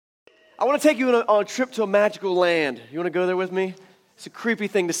I want to take you on a trip to a magical land. You want to go there with me? It's a creepy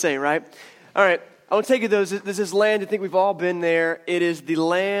thing to say, right? All right, I want to take you to this land. I think we've all been there. It is the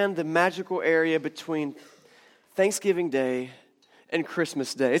land, the magical area between Thanksgiving Day and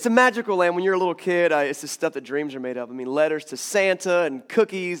Christmas Day. It's a magical land. When you're a little kid, it's the stuff that dreams are made of. I mean, letters to Santa and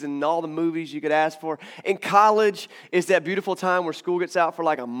cookies and all the movies you could ask for. In college, it's that beautiful time where school gets out for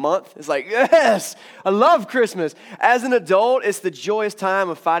like a month. It's like, yes, I love Christmas. As an adult, it's the joyous time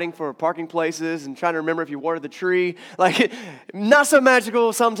of fighting for parking places and trying to remember if you watered the tree. Like, not so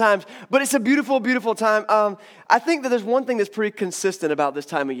magical sometimes, but it's a beautiful, beautiful time. I think that there's one thing that's pretty consistent about this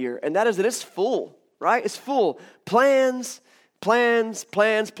time of year, and that is that it's full, right? It's full. Plans. It's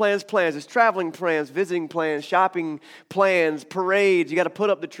traveling plans, visiting plans, shopping plans, parades. You got to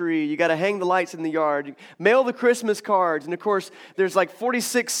put up the tree. You got to hang the lights in the yard. Mail the Christmas cards. And of course, there's like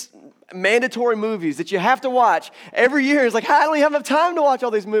 46 mandatory movies that you have to watch every year. It's like, I don't even have time to watch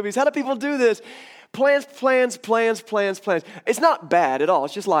all these movies. How do people do this? Plans. It's not bad at all.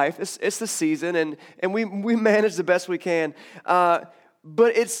 It's just life. It's the season, and we manage the best we can. But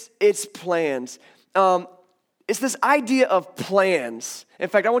it's plans. It's this idea of plans. In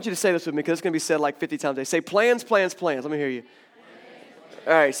fact, I want you to say this with me because it's going to be said like 50 times a day. Say plans. Let me hear you.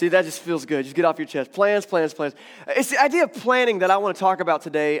 All right, see, that just feels good. Just get off your chest. Plans. It's the idea of planning that I want to talk about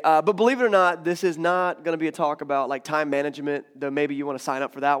today. But believe it or not, this is not going to be a talk about like time management, though maybe you want to sign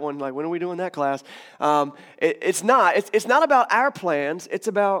up for that one. Like, when are we doing that class? It's not. It's not about our plans. It's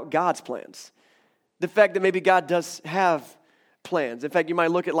about God's plans. The fact that maybe God does have plans. In fact, you might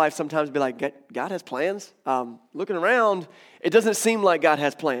look at life sometimes and be like, God has plans? Looking around, it doesn't seem like God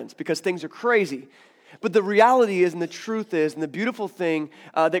has plans because things are crazy. But the reality is, and the truth is, and the beautiful thing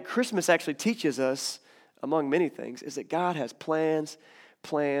that Christmas actually teaches us, among many things, is that God has plans.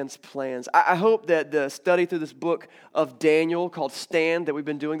 I hope that the study through this book of Daniel called Stand that we've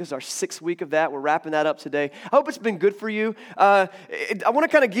been doing, this is our 6th week of that. We're wrapping that up today. I hope it's been good for you. I want to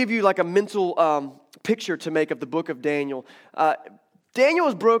kind of give you like a mental picture to make of the book of Daniel. Daniel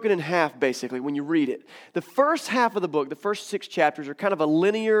is broken in half, basically, when you read it. The first half of the book, the first 6 chapters, are kind of a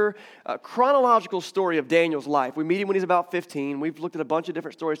linear, chronological story of Daniel's life. We meet him when he's about 15. We've looked at a bunch of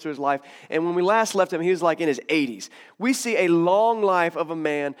different stories through his life. And when we last left him, he was like in his 80s. We see a long life of a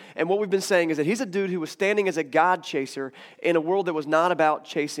man. And what we've been saying is that he's a dude who was standing as a God chaser in a world that was not about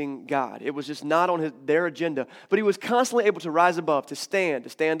chasing God. It was just not on their agenda. But he was constantly able to rise above, to stand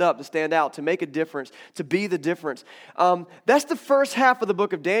up, to stand out, to make a difference, to be the difference. That's the first half of the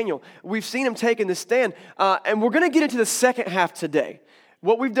book of Daniel. We've seen him taking this stand, and we're going to get into the second half today.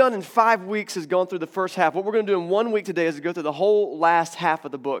 What we've done in 5 weeks is gone through the first half. What we're going to do in 1 week today is to go through the whole last half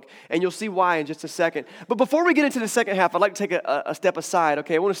of the book, and you'll see why in just a second. But before we get into the second half, I'd like to take a step aside,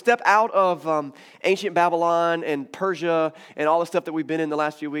 okay? I want to step out of ancient Babylon and Persia and all the stuff that we've been in the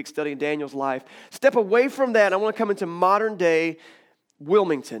last few weeks studying Daniel's life. Step away from that, and I want to come into modern day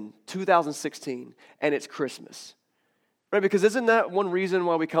Wilmington, 2016, and it's Christmas. Right, because isn't that one reason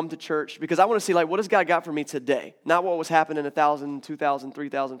why we come to church? Because I want to see, like, what has God got for me today? Not what was happening 1,000, 2,000,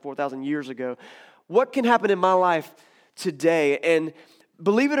 3,000, 4,000 years ago. What can happen in my life today? And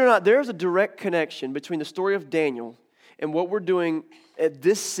believe it or not, there's a direct connection between the story of Daniel and what we're doing at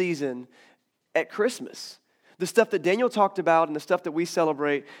this season at Christmas. The stuff that Daniel talked about and the stuff that we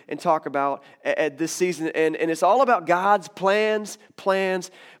celebrate and talk about at this season. And it's all about God's plans.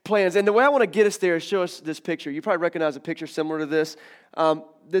 And the way I want to get us there is show us this picture. You probably recognize a picture similar to this.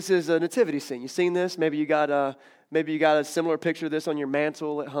 This is a nativity scene. You seen this? Maybe you got a similar picture of this on your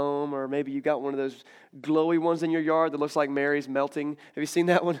mantle at home, or maybe you got one of those glowy ones in your yard that looks like Mary's melting. Have you seen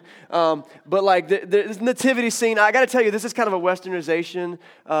that one? But like this nativity scene, I got to tell you, this is kind of a westernization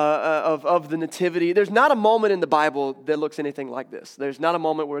of the nativity. There's not a moment in the Bible that looks anything like this. There's not a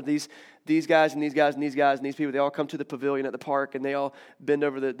moment where these guys and these guys and these guys and these people, they all come to the pavilion at the park and they all bend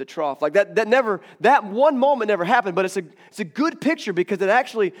over the trough. Like that one moment never happened, but it's a good picture because it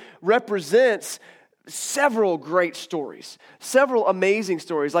actually represents several great stories, several amazing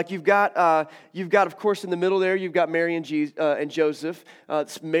stories. Like you've got of course in the middle there, you've got Mary and Joseph.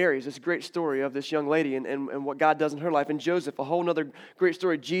 Mary's this great story of this young lady and what God does in her life. And Joseph, a whole other great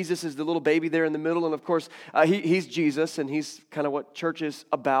story. Jesus is the little baby there in the middle, and of course he's Jesus, and he's kind of what church is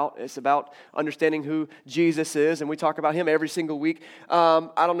about. It's about understanding who Jesus is, and we talk about him every single week.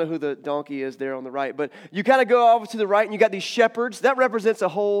 I don't know who the donkey is there on the right, but you kind of go over to the right, and you got these shepherds. That represents a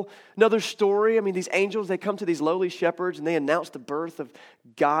whole another story. I mean, these angels, they come to these lowly shepherds and they announce the birth of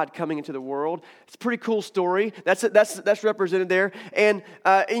God coming into the world. It's a pretty cool story. That's represented there. And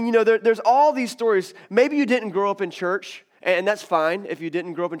you know, there's all these stories. Maybe you didn't grow up in church And that's fine if you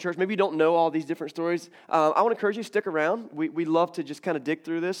didn't grow up in church. Maybe you don't know all these different stories. I want to encourage you to stick around. We love to just kind of dig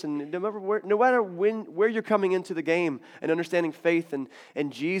through this. And no matter where you're coming into the game and understanding faith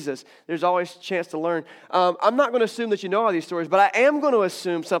and Jesus, there's always a chance to learn. I'm not going to assume that you know all these stories, but I am going to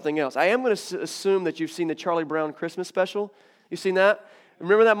assume something else. I am going to assume that you've seen the Charlie Brown Christmas special. You seen that?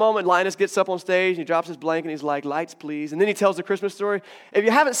 Remember that moment Linus gets up on stage and he drops his blanket and he's like, lights please. And then he tells the Christmas story. If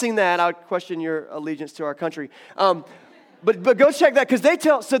you haven't seen that, I would question your allegiance to our country. But go check that because they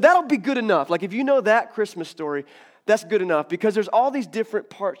tell, so that'll be good enough. Like if you know that Christmas story, that's good enough because there's all these different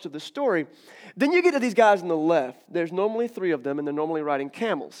parts of the story. Then you get to these guys on the left. There's normally 3 of them and they're normally riding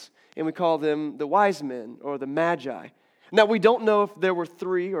camels. And we call them the wise men or the magi. Now we don't know if there were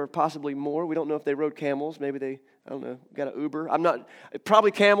 3 or possibly more. We don't know if they rode camels. Maybe they, I don't know, got an Uber. Probably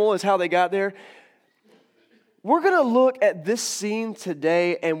camel is how they got there. We're going to look at this scene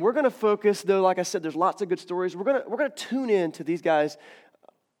today, and we're going to focus, though, like I said, there's lots of good stories. We're going to tune in to these guys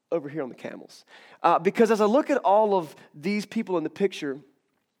over here on the camels. Because as I look at all of these people in the picture,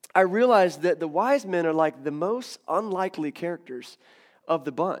 I realize that the wise men are like the most unlikely characters of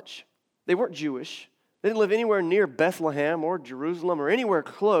the bunch. They weren't Jewish. They didn't live anywhere near Bethlehem or Jerusalem or anywhere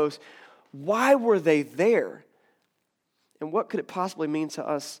close. Why were they there? And what could it possibly mean to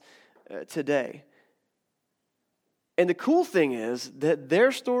us today? And the cool thing is that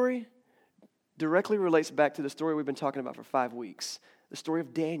their story directly relates back to the story we've been talking about for 5 weeks, the story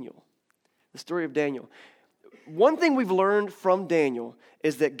of Daniel. The story of Daniel. One thing we've learned from Daniel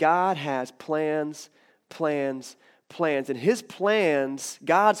is that God has plans. And his plans,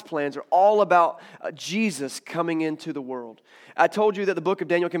 God's plans, are all about Jesus coming into the world. I told you that the book of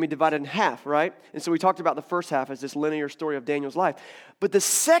Daniel can be divided in half, right? And so we talked about the first half as this linear story of Daniel's life. But the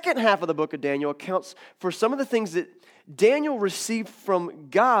second half of the book of Daniel accounts for some of the things that Daniel received from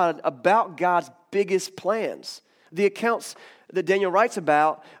God about God's biggest plans. The accounts that Daniel writes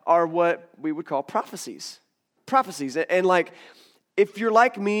about are what we would call prophecies. Prophecies. And like, if you're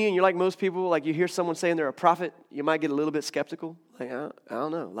like me and you're like most people, like you hear someone saying they're a prophet, you might get a little bit skeptical. Like, I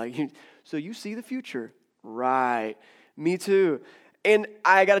don't know. Like, so you see the future. Right. Me too. And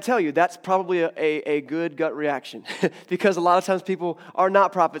I got to tell you, that's probably a good gut reaction because a lot of times people are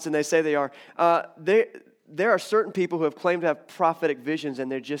not prophets and they say they are. There are certain people who have claimed to have prophetic visions and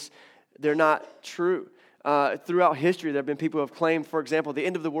they're not true. Throughout history, there have been people who have claimed, for example, the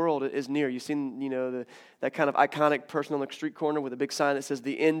end of the world is near. You've seen, that kind of iconic person on the street corner with a big sign that says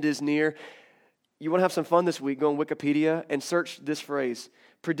the end is near. You want to have some fun this week, go on Wikipedia and search this phrase,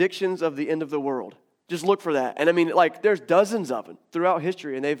 predictions of the end of the world. Just look for that. And I mean, like, there's dozens of them throughout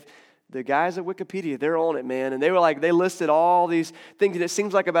history, and the guys at Wikipedia, they're on it, man. And they listed all these things, and it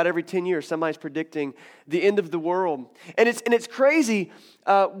seems like about every 10 years, somebody's predicting the end of the world. And it's crazy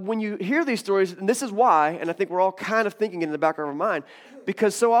when you hear these stories, and this is why, and I think we're all kind of thinking it in the back of our mind,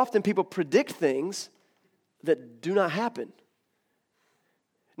 because so often people predict things that do not happen.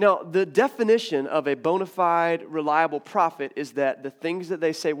 Now, the definition of a bona fide, reliable prophet is that the things that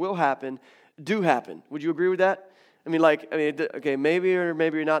they say will happen do happen. Would you agree with that? Okay, maybe or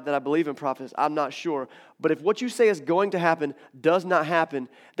maybe not that I believe in prophets. I'm not sure. But if what you say is going to happen does not happen,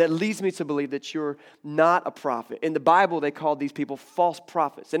 that leads me to believe that you're not a prophet. In the Bible, they called these people false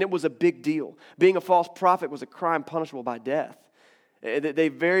prophets, and it was a big deal. Being a false prophet was a crime punishable by death. They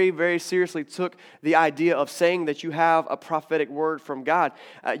very, very seriously took the idea of saying that you have a prophetic word from God.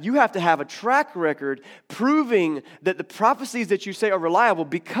 You have to have a track record proving that the prophecies that you say are reliable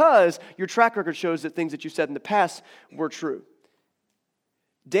because your track record shows that things that you said in the past were true.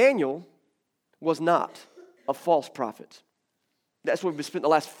 Daniel was not a false prophet. That's what we've spent the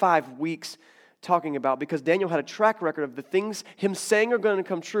last 5 weeks talking about because Daniel had a track record of the things him saying are going to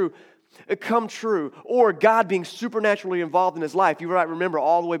come true, or God being supernaturally involved in his life. You might remember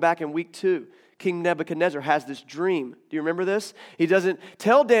all the way back in week 2, King Nebuchadnezzar has this dream. Do you remember this? He doesn't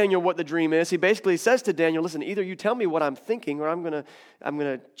tell Daniel what the dream is. He basically says to Daniel, listen, either you tell me what I'm thinking or I'm going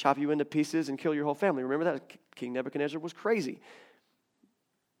to chop you into pieces and kill your whole family. Remember that? King Nebuchadnezzar was crazy.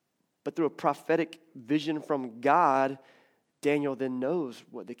 But through a prophetic vision from God, Daniel then knows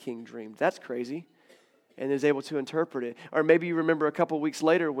what the king dreamed. That's crazy. And is able to interpret it. Or maybe you remember a couple weeks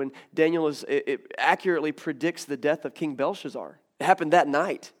later when Daniel it accurately predicts the death of King Belshazzar. It happened that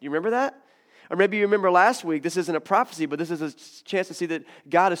night. You remember that? Or maybe you remember last week, this isn't a prophecy, but this is a chance to see that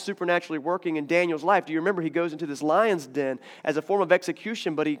God is supernaturally working in Daniel's life. Do you remember he goes into this lion's den as a form of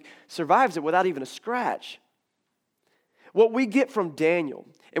execution, but he survives it without even a scratch? What we get from Daniel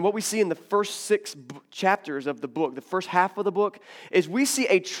and what we see in the first 6 chapters of the book, the first half of the book, is we see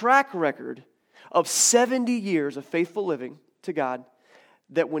a track record of 70 years of faithful living to God,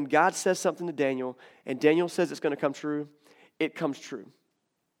 that when God says something to Daniel, and Daniel says it's going to come true, it comes true.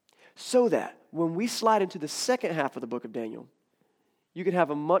 So that when we slide into the second half of the book of Daniel, you can have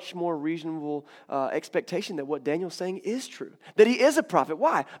a much more reasonable expectation that what Daniel's saying is true, that he is a prophet.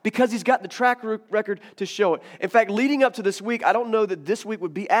 Why? Because he's got the track record to show it. In fact, leading up to this week, I don't know that this week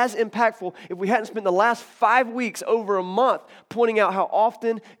would be as impactful if we hadn't spent the last 5 weeks, over a month, pointing out how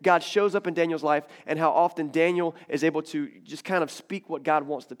often God shows up in Daniel's life and how often Daniel is able to just kind of speak what God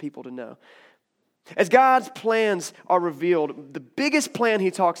wants the people to know. As God's plans are revealed, the biggest plan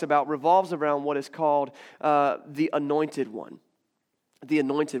he talks about revolves around what is called the Anointed One. The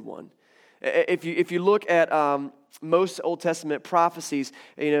Anointed One. If you look at most Old Testament prophecies,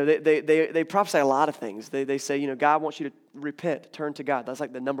 they prophesy a lot of things. They say, God wants you to repent, turn to God. That's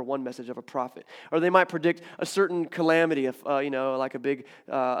like the number one message of a prophet. Or they might predict a certain calamity, like a big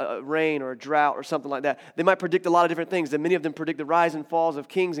rain or a drought or something like that. They might predict a lot of different things. And many of them predict the rise and falls of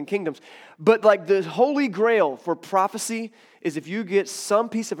kings and kingdoms. But like the holy grail for prophecy is if you get some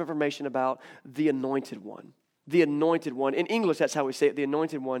piece of information about the Anointed One. The Anointed One. In English, that's how we say it, the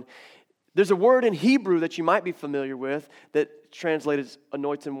Anointed One. There's a word in Hebrew that you might be familiar with that translated as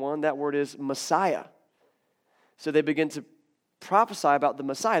Anointed One. That word is Messiah. So they begin to prophesy about the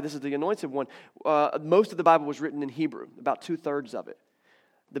Messiah. This is the Anointed One. Most of the Bible was written in Hebrew, about 2/3 of it.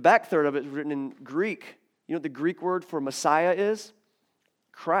 The back third of it is written in Greek. You know what the Greek word for Messiah is?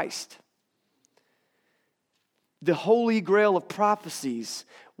 Christ. The holy grail of prophecies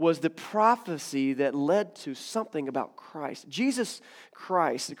was the prophecy that led to something about Christ. Jesus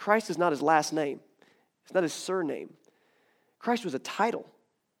Christ. Christ is not his last name. It's not his surname. Christ was a title.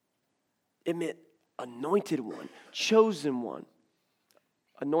 It meant anointed one, chosen one,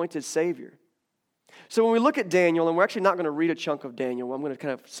 anointed Savior. So when we look at Daniel, and we're actually not going to read a chunk of Daniel, I'm going to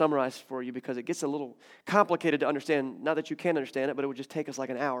kind of summarize for you because it gets a little complicated to understand. Not that you can understand it, but it would just take us like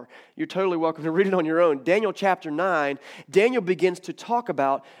an hour. You're totally welcome to read it on your own. Daniel chapter 9, Daniel begins to talk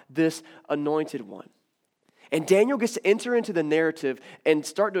about this anointed one. And Daniel gets to enter into the narrative and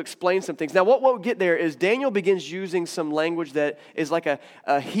start to explain some things. Now, what we'll get there is Daniel begins using some language that is like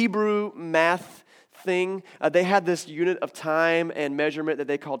a Hebrew math thing. They had this unit of time and measurement that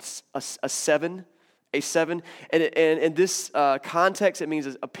they called a seven. A seven, and in this context, it means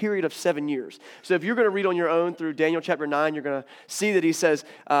a period of 7 years. So if you're going to read on your own through Daniel chapter 9, you're going to see that he says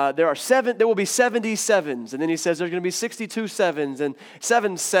there will be 70 sevens, and then he says there's going to be 62 sevens, and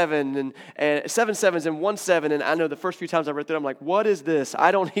 7 7 and 7 sevens and 1 7. And I know the first few times I read through it, I'm like, what is this?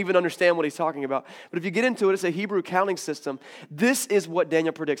 I don't even understand what he's talking about. But if you get into it, it's a Hebrew counting system. This is what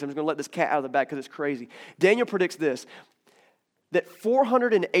Daniel predicts. I'm just going to let this cat out of the bag because it's crazy. Daniel predicts this. That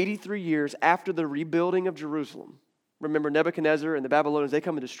 483 years after the rebuilding of Jerusalem, remember Nebuchadnezzar and the Babylonians, they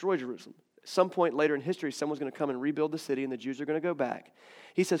come and destroy Jerusalem. At some point later in history, someone's going to come and rebuild the city and the Jews are going to go back.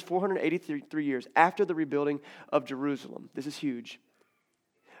 He says 483 years after the rebuilding of Jerusalem, this is huge,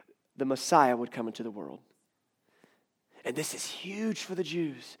 the Messiah would come into the world. And this is huge for the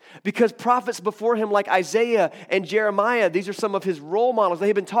Jews because prophets before him like Isaiah and Jeremiah, these are some of his role models. They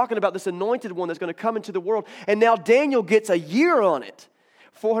have been talking about this anointed one that's going to come into the world. And now Daniel gets a year on it,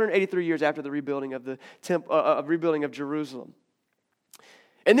 483 years after the rebuilding of the rebuilding of Jerusalem.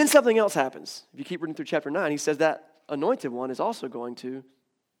 And then something else happens. If you keep reading through chapter 9, he says that anointed one is also going to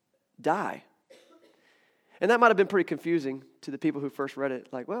die. And that might have been pretty confusing to the people who first read it.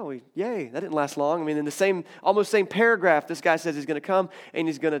 Like, well, yay, that didn't last long. I mean, in the almost same paragraph, this guy says he's going to come and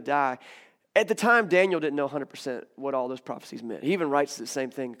he's going to die. At the time, Daniel didn't know 100% what all those prophecies meant. He even writes the same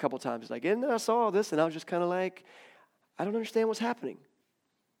thing a couple times. He's like, and I saw all this, and I was just kind of like, I don't understand what's happening.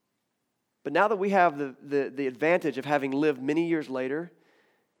 But now that we have the advantage of having lived many years later,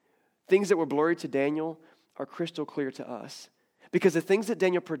 things that were blurry to Daniel are crystal clear to us. Because the things that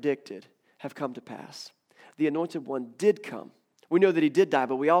Daniel predicted have come to pass. The anointed one did come. We know that he did die,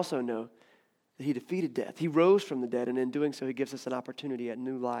 but we also know that he defeated death. He rose from the dead, and in doing so, he gives us an opportunity at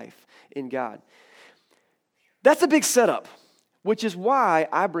new life in God. That's a big setup, which is why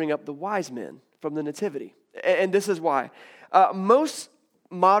I bring up the wise men from the Nativity. And this is why. Most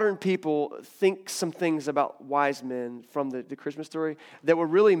modern people think some things about wise men from the Christmas story that were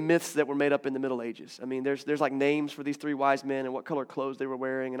really myths that were made up in the Middle Ages. I mean, there's like names for these 3 wise men and what color clothes they were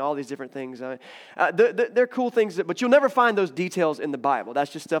wearing and all these different things. They're cool things, but you'll never find those details in the Bible.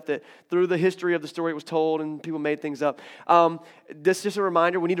 That's just stuff that through the history of the story it was told and people made things up. This is just a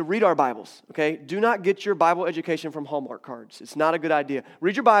reminder, we need to read our Bibles, okay? Do not get your Bible education from Hallmark cards. It's not a good idea.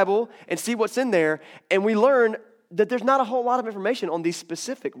 Read your Bible and see what's in there, and we learn that there's not a whole lot of information on these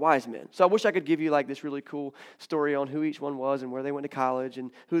specific wise men. So I wish I could give you like this really cool story on who each one was and where they went to college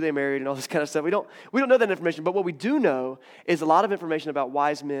and who they married and all this kind of stuff. We don't know that information, but what we do know is a lot of information about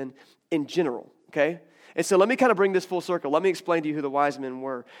wise men in general, okay? And so let me kind of bring this full circle. Let me explain to you who the wise men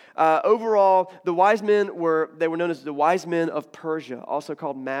were. Overall, the wise men were known as the wise men of Persia, also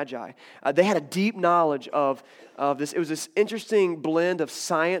called magi. They had a deep knowledge of this. It was this interesting blend of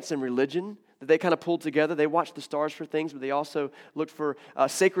science and religion that they kind of pulled together. They watched the stars for things, but they also looked for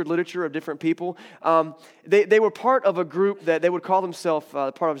sacred literature of different people. They were part of a group that they would call themselves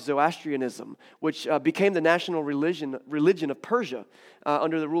part of Zoroastrianism, which became the national religion of Persia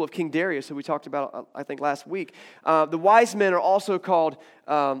under the rule of King Darius, who we talked about, I think, last week. The wise men are also called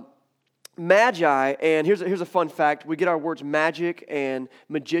magi, and here's a fun fact. We get our words magic and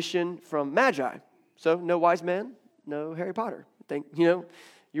magician from magi. So no wise man, no Harry Potter.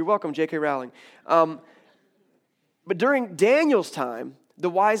 You're welcome, J.K. Rowling. But during Daniel's time, the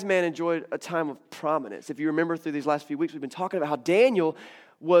wise man enjoyed a time of prominence. If you remember through these last few weeks, we've been talking about how Daniel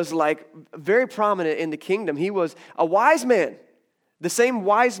was like very prominent in the kingdom. He was a wise man. The same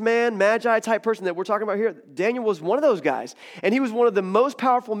wise man, magi type person that we're talking about here, Daniel was one of those guys. And he was one of the most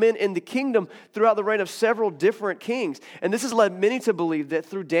powerful men in the kingdom throughout the reign of several different kings. And this has led many to believe that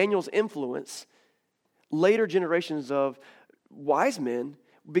through Daniel's influence, later generations of wise men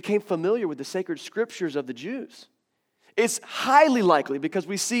became familiar with the sacred scriptures of the Jews. It's highly likely because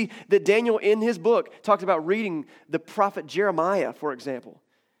we see that Daniel in his book talks about reading the prophet Jeremiah, for example.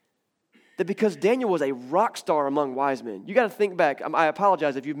 That because Daniel was a rock star among wise men. You got to think back. I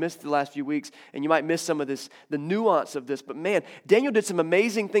apologize if you've missed the last few weeks and you might miss some of this, the nuance of this. But man, Daniel did some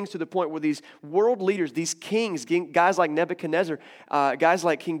amazing things to the point where these world leaders, these kings, guys like Nebuchadnezzar, guys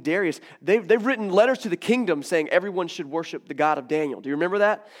like King Darius, they've written letters to the kingdom saying everyone should worship the God of Daniel. Do you remember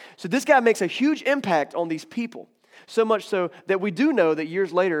that? So this guy makes a huge impact on these people. So much so that we do know that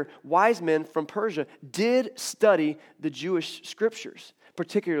years later, wise men from Persia did study the Jewish scriptures,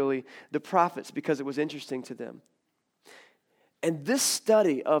 particularly the prophets, because it was interesting to them. And this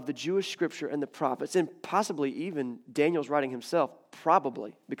study of the Jewish scripture and the prophets, and possibly even Daniel's writing himself,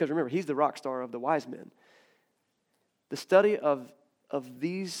 probably, because remember, he's the rock star of the wise men. The study of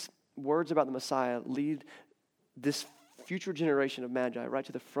these words about the Messiah lead this future generation of magi right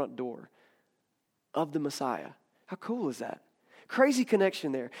to the front door of the Messiah. How cool is that? Crazy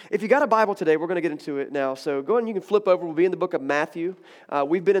connection there. If you got a Bible today, we're going to get into it now. So go ahead and you can flip over. We'll be in the book of Matthew.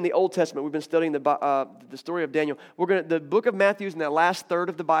 We've been in the Old Testament. We've been studying the story of Daniel. The book of Matthew is in that last third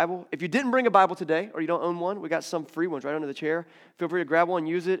of the Bible. If you didn't bring a Bible today or you don't own one, we got some free ones right under the chair. Feel free to grab one,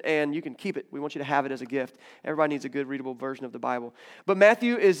 use it, and you can keep it. We want you to have it as a gift. Everybody needs a good readable version of the Bible. But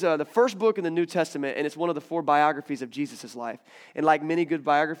Matthew is the first book in the New Testament, and it's one of the 4 biographies of Jesus' life. And like many good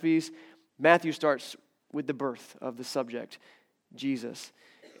biographies, Matthew starts with the birth of the subject, Jesus.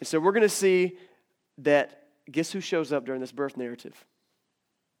 And so we're going to see that, guess who shows up during this birth narrative?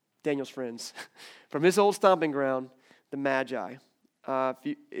 Daniel's friends. From his old stomping ground, the Magi.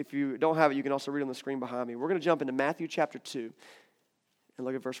 If you don't have it, you can also read on the screen behind me. We're going to jump into Matthew chapter 2 and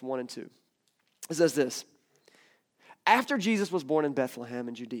look at verse 1 and 2. It says this: After Jesus was born in Bethlehem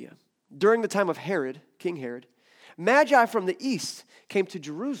in Judea, during the time of Herod, King Herod, Magi from the east came to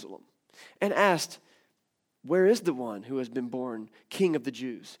Jerusalem and asked, "Where is the one who has been born King of the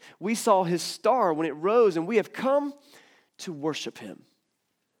Jews? We saw his star when it rose, and we have come to worship him."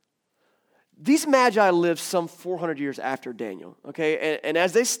 These magi lived some 400 years after Daniel, okay? And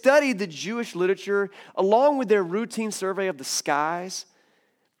as they studied the Jewish literature, along with their routine survey of the skies,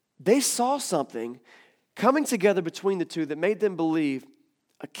 they saw something coming together between the two that made them believe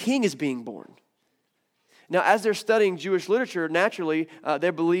a king is being born. Now, as they're studying Jewish literature, naturally, they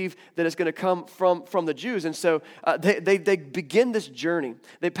believe that it's going to come from the Jews. And so they begin this journey.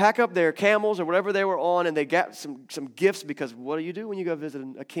 They pack up their camels or whatever they were on, and they got some gifts, because what do you do when you go visit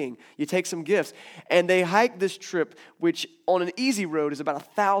a king? You take some gifts. And they hike this trip, which on an easy road is about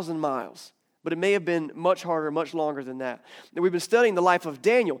 1,000 miles. But it may have been much harder, much longer than that. And we've been studying the life of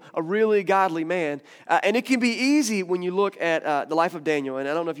Daniel, a really godly man. And it can be easy when you look at the life of Daniel. And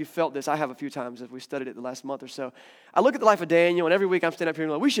I don't know if you felt this. I have a few times as we studied it the last month or so. I look at the life of Daniel, and every week I'm standing up here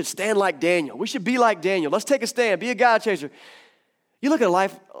and I'm like, we should stand like Daniel. We should be like Daniel. Let's take a stand. Be a God chaser. You look at a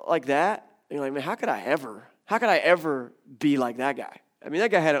life like that, and you're like, man, how could I ever be like that guy? I mean, that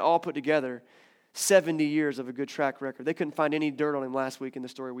guy had it all put together. 70 years of a good track record. They couldn't find any dirt on him last week in the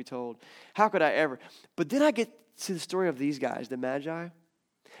story we told. How could I ever? But then I get to the story of these guys, the Magi.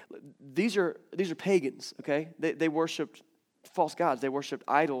 These are pagans, okay? They worshiped false gods. They worshiped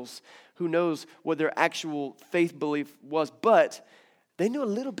idols. Who knows what their actual faith belief was, but they knew a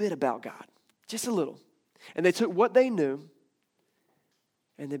little bit about God, just a little. And they took what they knew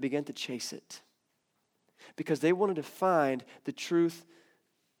and they began to chase it because they wanted to find the truth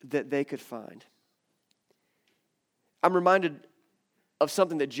that they could find. I'm reminded of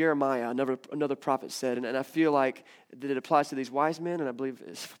something that Jeremiah, another prophet, said. And I feel like that it applies to these wise men, and I believe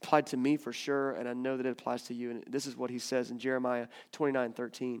it's applied to me for sure, and I know that it applies to you. And this is what he says in Jeremiah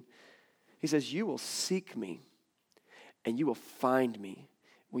 29:13. He says, "You will seek me, and you will find me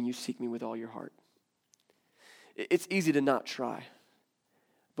when you seek me with all your heart." It's easy to not try.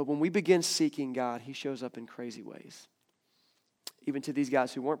 But when we begin seeking God, he shows up in crazy ways. Even to these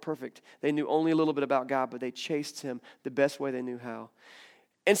guys who weren't perfect, they knew only a little bit about God, but they chased him the best way they knew how.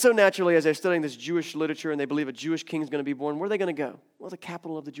 And so naturally, as they're studying this Jewish literature and they believe a Jewish king is going to be born, where are they going to go? Well, the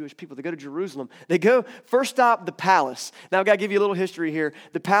capital of the Jewish people. They go to Jerusalem. They go, first stop, the palace. Now, I've got to give you a little history here.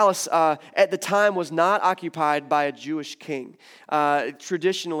 The palace at the time was not occupied by a Jewish king.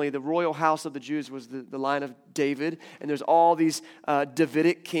 Traditionally, the royal house of the Jews was the line of David, and there's all these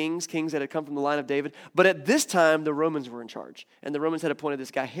Davidic kings that had come from the line of David. But at this time, the Romans were in charge, and the Romans had appointed this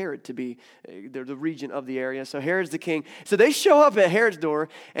guy Herod to be the regent of the area. So Herod's the king. So they show up at Herod's door,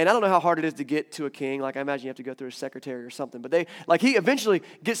 and I don't know how hard it is to get to a king. Like I imagine you have to go through a secretary or something. But he eventually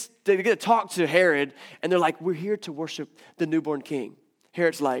they get to talk to Herod, and they're like, "We're here to worship the newborn king."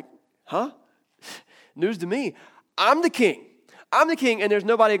 Herod's like, "Huh? News to me. I'm the king. I'm the king, and there's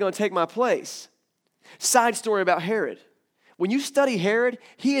nobody going to take my place." Side story about Herod. When you study Herod,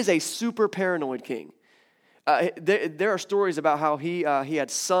 he is a super paranoid king. There are stories about how he had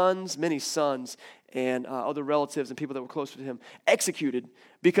sons, many sons, and other relatives and people that were close to him executed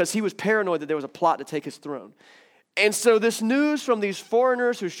because he was paranoid that there was a plot to take his throne. And so this news from these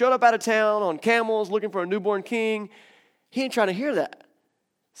foreigners who showed up out of town on camels looking for a newborn king, he ain't trying to hear that.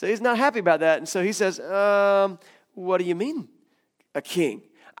 So he's not happy about that. And so he says, what do you mean, a king?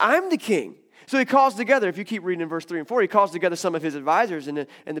 I'm the king. So he calls together, if you keep reading in verse 3 and 4, he calls together some of his advisors and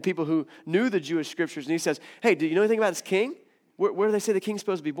the people who knew the Jewish scriptures. And he says, "Hey, do you know anything about this king? Where do they say the king's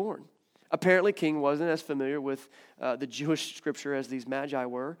supposed to be born?" Apparently, king wasn't as familiar with the Jewish scripture as these magi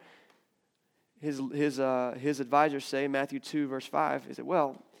were. His advisors say, Matthew 2, verse 5, he said,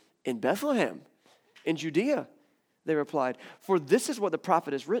 "Well, in Bethlehem, in Judea," they replied, "for this is what the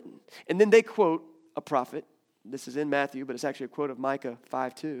prophet has written." And then they quote a prophet. This is in Matthew, but it's actually a quote of Micah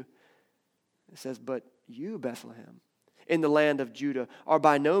 5:2. It says, "But you, Bethlehem, in the land of Judah, are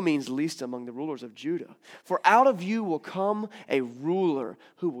by no means least among the rulers of Judah. For out of you will come a ruler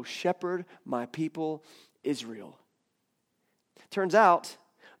who will shepherd my people Israel." Turns out,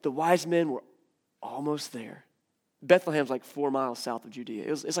 the wise men were almost there. Bethlehem's like 4 miles south of Judea.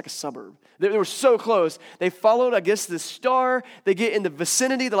 It's like a suburb. They were so close. They followed, I guess, the star. They get in the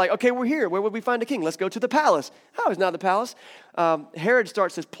vicinity. They're like, "Okay, we're here. Where would we find a king? Let's go to the palace." Oh, it's not the palace. Herod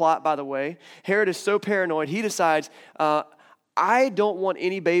starts his plot, by the way. Herod is so paranoid, he decides, I don't want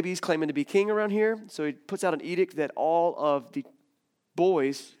any babies claiming to be king around here. So he puts out an edict that all of the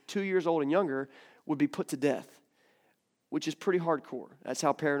boys, 2 years old and younger, would be put to death, which is pretty hardcore. That's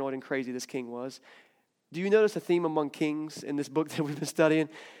how paranoid and crazy this king was. Do you notice a theme among kings in this book that we've been studying?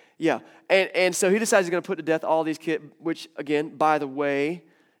 Yeah. And so he decides he's going to put to death all these kids, which, again, by the way,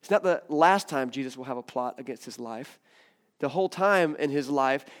 it's not the last time Jesus will have a plot against his life. The whole time in his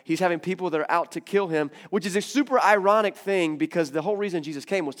life, he's having people that are out to kill him, which is a super ironic thing because the whole reason Jesus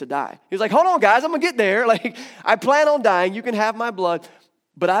came was to die. He was like, "Hold on, guys, I'm going to get there. Like, I plan on dying. You can have my blood,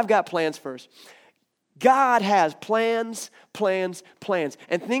 but I've got plans first." God has plans.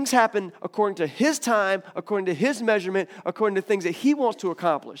 And things happen according to his time, according to his measurement, according to things that he wants to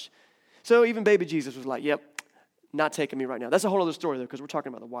accomplish. So even baby Jesus was like, "Yep, not taking me right now." That's a whole other story, though, because we're talking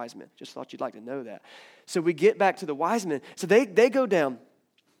about the wise men. Just thought you'd like to know that. So we get back to the wise men. So they go down,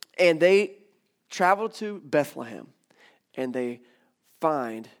 and they travel to Bethlehem, and they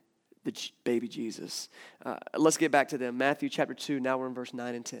find the baby Jesus. Let's get back to them. Matthew chapter 2, now we're in verse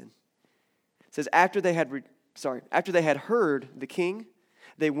 9 and 10. It says, after they had heard the king,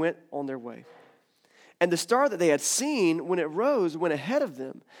 they went on their way. And the star that they had seen, when it rose, went ahead of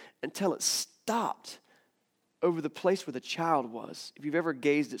them until it stopped over the place where the child was. If you've ever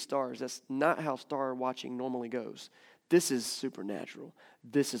gazed at stars, that's not how star watching normally goes. This is supernatural.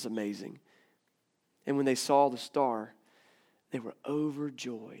 This is amazing. And when they saw the star, they were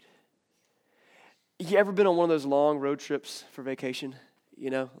overjoyed. You ever been on one of those long road trips for vacation? You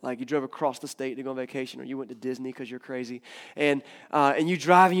know, like you drove across the state to go on vacation, or you went to Disney because you're crazy. And you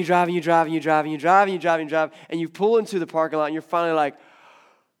drive, and you pull into the parking lot, and you're finally like,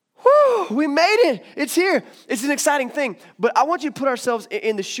 "Whew, we made it. It's here." It's an exciting thing. But I want you to put ourselves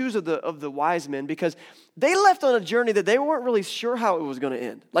in the shoes of the wise men, because they left on a journey that they weren't really sure how it was going to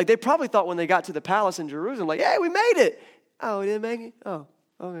end. Like they probably thought when they got to the palace in Jerusalem, like, "Hey, we made it." "Oh, we didn't make it? Oh,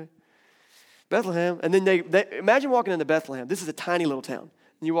 okay." Bethlehem. And then they imagine walking into Bethlehem. This is a tiny little town.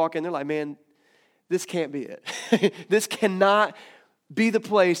 And you walk in, they're like, "Man, this can't be it. This cannot be the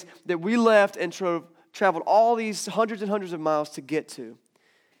place that we left and traveled all these hundreds and hundreds of miles to get to.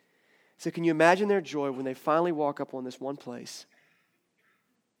 So can you imagine their joy when they finally walk up on this one place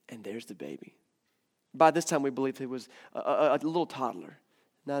and there's the baby? By this time we believe he was a little toddler,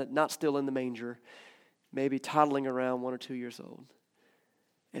 not still in the manger, maybe toddling around 1 or 2 years old.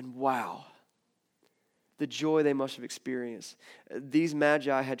 And wow, the joy they must have experienced. These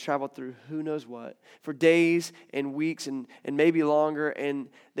magi had traveled through who knows what for days and weeks and maybe longer, and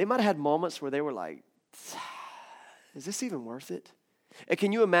they might have had moments where they were like, is this even worth it? And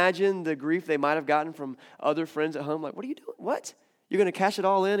can you imagine the grief they might have gotten from other friends at home? Like, what are you doing? What? You're going to cash it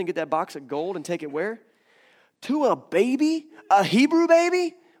all in and get that box of gold and take it where? To a baby? A Hebrew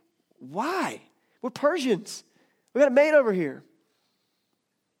baby? Why? We're Persians. We got a maid over here.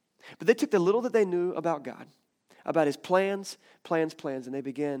 But they took the little that they knew about God, about his plans, and they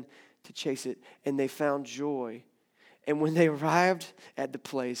began to chase it, and they found joy. And when they arrived at the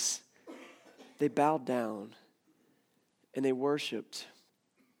place, they bowed down and they worshiped.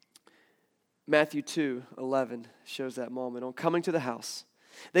 Matthew 2:11 shows that moment. On coming to the house,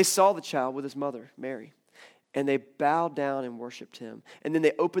 they saw the child with his mother, Mary, and they bowed down and worshiped him. And then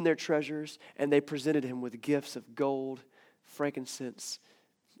they opened their treasures and they presented him with gifts of gold, frankincense,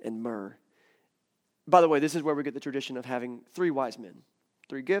 and myrrh. By the way, this is where we get the tradition of having 3 wise men.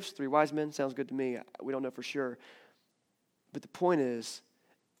 3 gifts, 3 wise men. Sounds good to me. We don't know for sure. But the point is,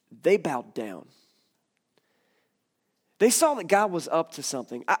 they bowed down. They saw that God was up to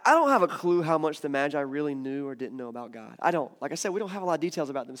something. I don't have a clue how much the Magi really knew or didn't know about God. I don't. Like I said, we don't have a lot of details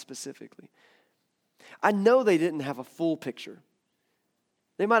about them specifically. I know they didn't have a full picture.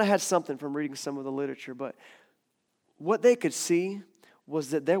 They might have had something from reading some of the literature, but what they could see was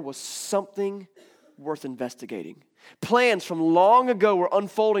that there was something worth investigating. Plans from long ago were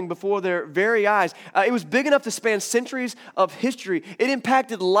unfolding before their very eyes. It was big enough to span centuries of history. It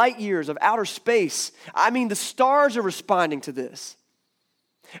impacted light years of outer space. I mean, the stars are responding to this.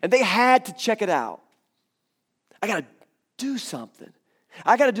 And they had to check it out. I got to do something.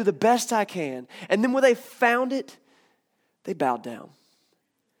 I got to do the best I can. And then when they found it, they bowed down.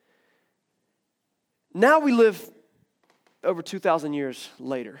 Now we live over 2,000 years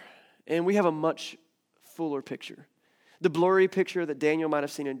later, and we have a much fuller picture. The blurry picture that Daniel might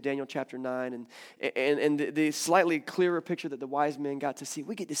have seen in Daniel chapter 9 and the slightly clearer picture that the wise men got to see,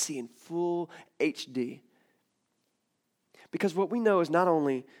 we get to see in full HD. Because what we know is not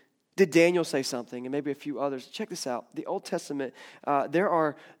only did Daniel say something, and maybe a few others. Check this out. The Old Testament, there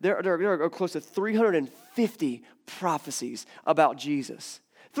are close to 350 prophecies about Jesus.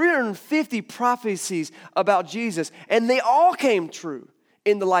 350 prophecies about Jesus, and they all came true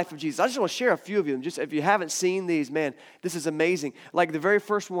in the life of Jesus. I just want to share a few of them. Just if you haven't seen these, man, this is amazing. Like the very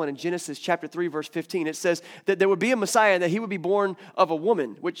first one in Genesis chapter 3, verse 15, it says that there would be a Messiah and that he would be born of a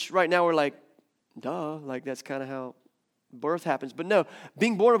woman, which right now we're like, duh, like that's kind of how birth happens. But no,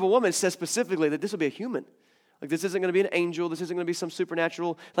 being born of a woman says specifically that this will be a human. Like this isn't going to be an angel. This isn't going to be some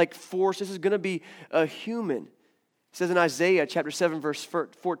supernatural like force. This is going to be a human. It says in Isaiah chapter 7, verse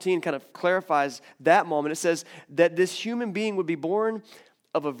 14 kind of clarifies that moment. It says that this human being would be born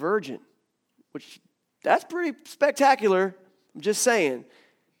of a virgin, which that's pretty spectacular. I'm just saying.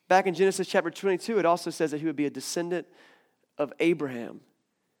 Back in Genesis chapter 22, it also says that he would be a descendant of Abraham.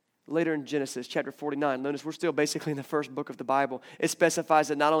 Later in Genesis chapter 49, notice we're still basically in the first book of the Bible. It specifies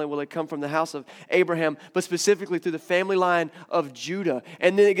that not only will it come from the house of Abraham, but specifically through the family line of Judah.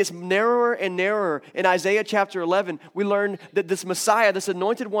 And then it gets narrower and narrower. In Isaiah chapter 11, we learn that this Messiah, this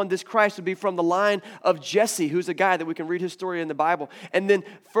anointed one, this Christ would be from the line of Jesse, who's a guy that we can read his story in the Bible. And then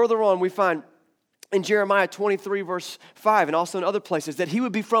further on, we find in Jeremiah 23, verse 5, and also in other places, that he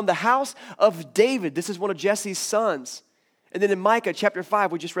would be from the house of David. This is one of Jesse's sons. And then in Micah chapter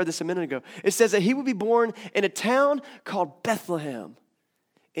 5, we just read this a minute ago, it says that he would be born in a town called Bethlehem.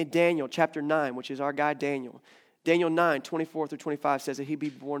 In Daniel chapter 9, which is our guy Daniel, Daniel 9, 24 through 25 says that he'd be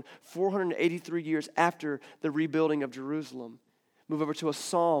born 483 years after the rebuilding of Jerusalem. Move over to a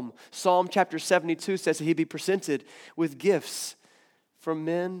psalm. Psalm chapter 72 says that he'd be presented with gifts from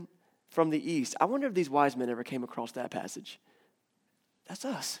men from the east. I wonder if these wise men ever came across that passage. That's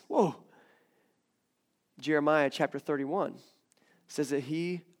us. Whoa. Jeremiah chapter 31 says that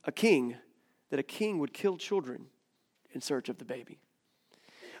a king would kill children in search of the baby.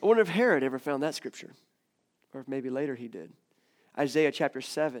 I wonder if Herod ever found that scripture, or if maybe later he did. Isaiah chapter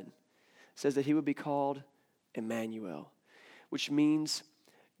 7 says that he would be called Emmanuel, which means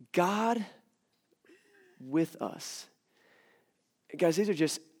God with us. Guys, these are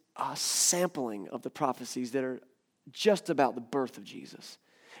just a sampling of the prophecies that are just about the birth of Jesus.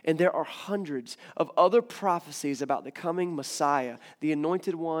 And there are hundreds of other prophecies about the coming Messiah, the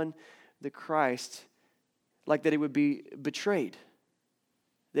anointed one, the Christ, like that he would be betrayed,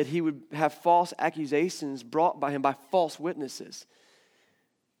 that he would have false accusations brought by him by false witnesses.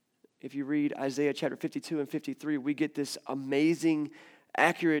 If you read Isaiah chapter 52 and 53, we get this amazing,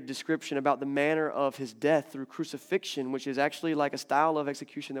 accurate description about the manner of his death through crucifixion, which is actually like a style of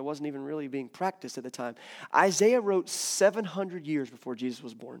execution that wasn't even really being practiced at the time. Isaiah wrote 700 years before Jesus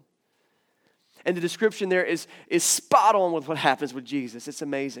was born. And the description there is spot on with what happens with Jesus. It's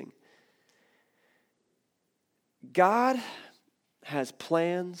amazing. God has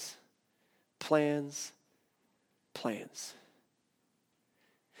plans, plans, plans.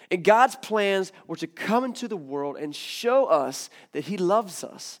 And God's plans were to come into the world and show us that he loves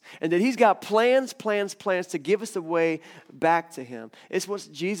us and that he's got plans, plans, plans to give us the way back to him. It's what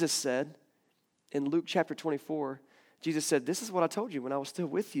Jesus said in Luke chapter 24. Jesus said, "This is what I told you when I was still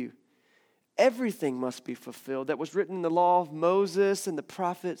with you. Everything must be fulfilled that was written in the law of Moses and the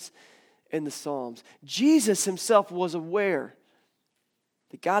prophets and the Psalms." Jesus himself was aware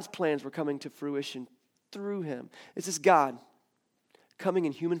that God's plans were coming to fruition through him. This is God coming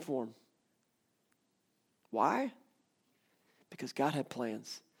in human form. Why? Because God had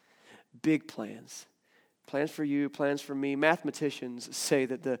plans, big plans. Plans for you, plans for me. Mathematicians say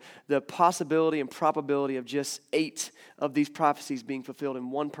that the possibility and probability of just 8 of these prophecies being fulfilled in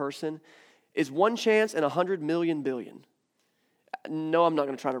one person is 1 chance in 100 million billion. No, I'm not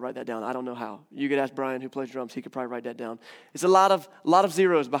going to try to write that down. I don't know how. You could ask Brian, who plays drums. He could probably write that down. It's a lot of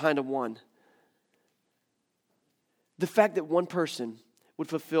zeros behind a 1. The fact that one person would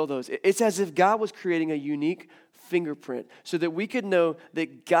fulfill those, it's as if God was creating a unique fingerprint so that we could know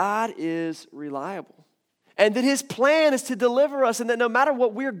that God is reliable and that his plan is to deliver us, and that no matter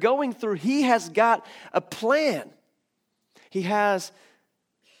what we're going through, he has got a plan. He has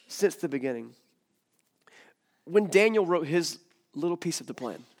since the beginning. When Daniel wrote his little piece of the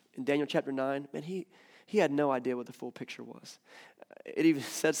plan in Daniel chapter 9, man, he had no idea what the full picture was. It even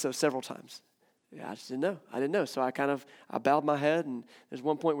said so several times. Yeah, I just didn't know. I didn't know. So I bowed my head, and there's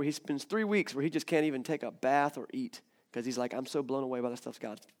one point where he spends 3 weeks where he just can't even take a bath or eat because he's like, I'm so blown away by the stuff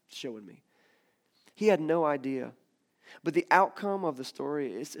God's showing me. He had no idea. But the outcome of the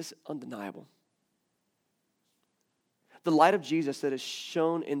story is undeniable. The light of Jesus that is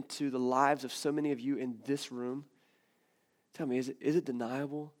shown into the lives of so many of you in this room, tell me, is it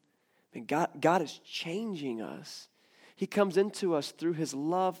deniable? I mean, God is changing us. He comes into us through his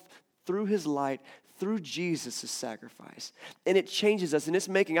love, through his light, through Jesus' sacrifice. And it changes us. And it's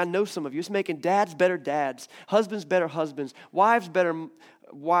making, I know some of you, it's making dads better dads, husbands better husbands, wives better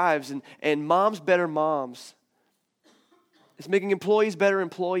wives, and moms better moms. It's making employees better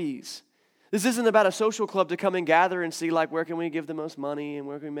employees. This isn't about a social club to come and gather and see, like, where can we give the most money and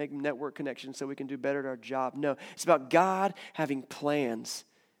where can we make network connections so we can do better at our job. No, it's about God having plans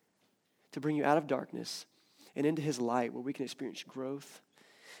to bring you out of darkness and into his light where we can experience growth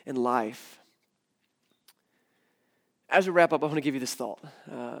and life. As we wrap up, I want to give you this thought.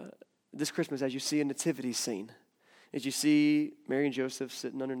 This Christmas, as you see a nativity scene, as you see Mary and Joseph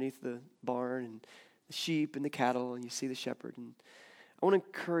sitting underneath the barn and the sheep and the cattle, and you see the shepherd, and I want to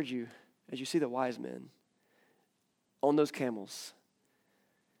encourage you, as you see the wise men on those camels,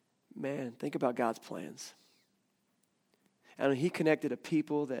 man, think about God's plans. And he connected a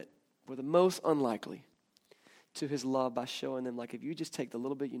people that were the most unlikely to his love by showing them, like, if you just take the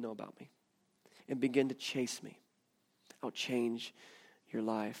little bit you know about me and begin to chase me, I'll change your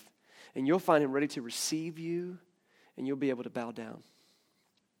life. And you'll find him ready to receive you, and you'll be able to bow down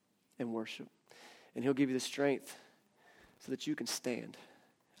and worship. And he'll give you the strength so that you can stand.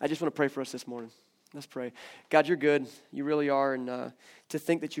 I just want to pray for us this morning. Let's pray. God, you're good. You really are. And to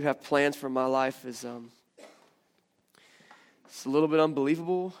think that you have plans for my life is it's a little bit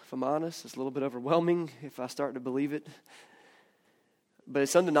unbelievable, if I'm honest. It's a little bit overwhelming if I start to believe it. But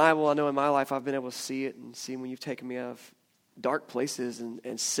it's undeniable. I know in my life I've been able to see it and see when you've taken me out of dark places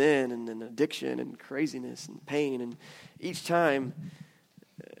and sin and addiction and craziness and pain. And each time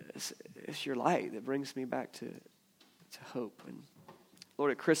it's your light that brings me back to hope. And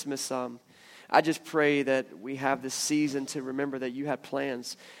Lord, at Christmas, I just pray that we have this season to remember that you had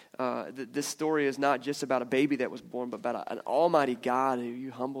plans. This story is not just about a baby that was born, but about an almighty God who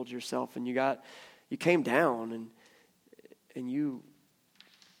you humbled yourself and you came down and you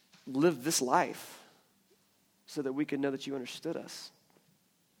lived this life so that we could know that you understood us.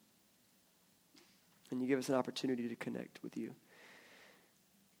 And you give us an opportunity to connect with you.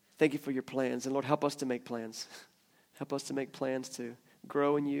 Thank you for your plans. And Lord, help us to make plans. Help us to make plans to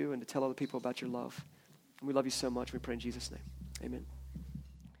grow in you and to tell other people about your love. And we love you so much. We pray in Jesus' name. Amen.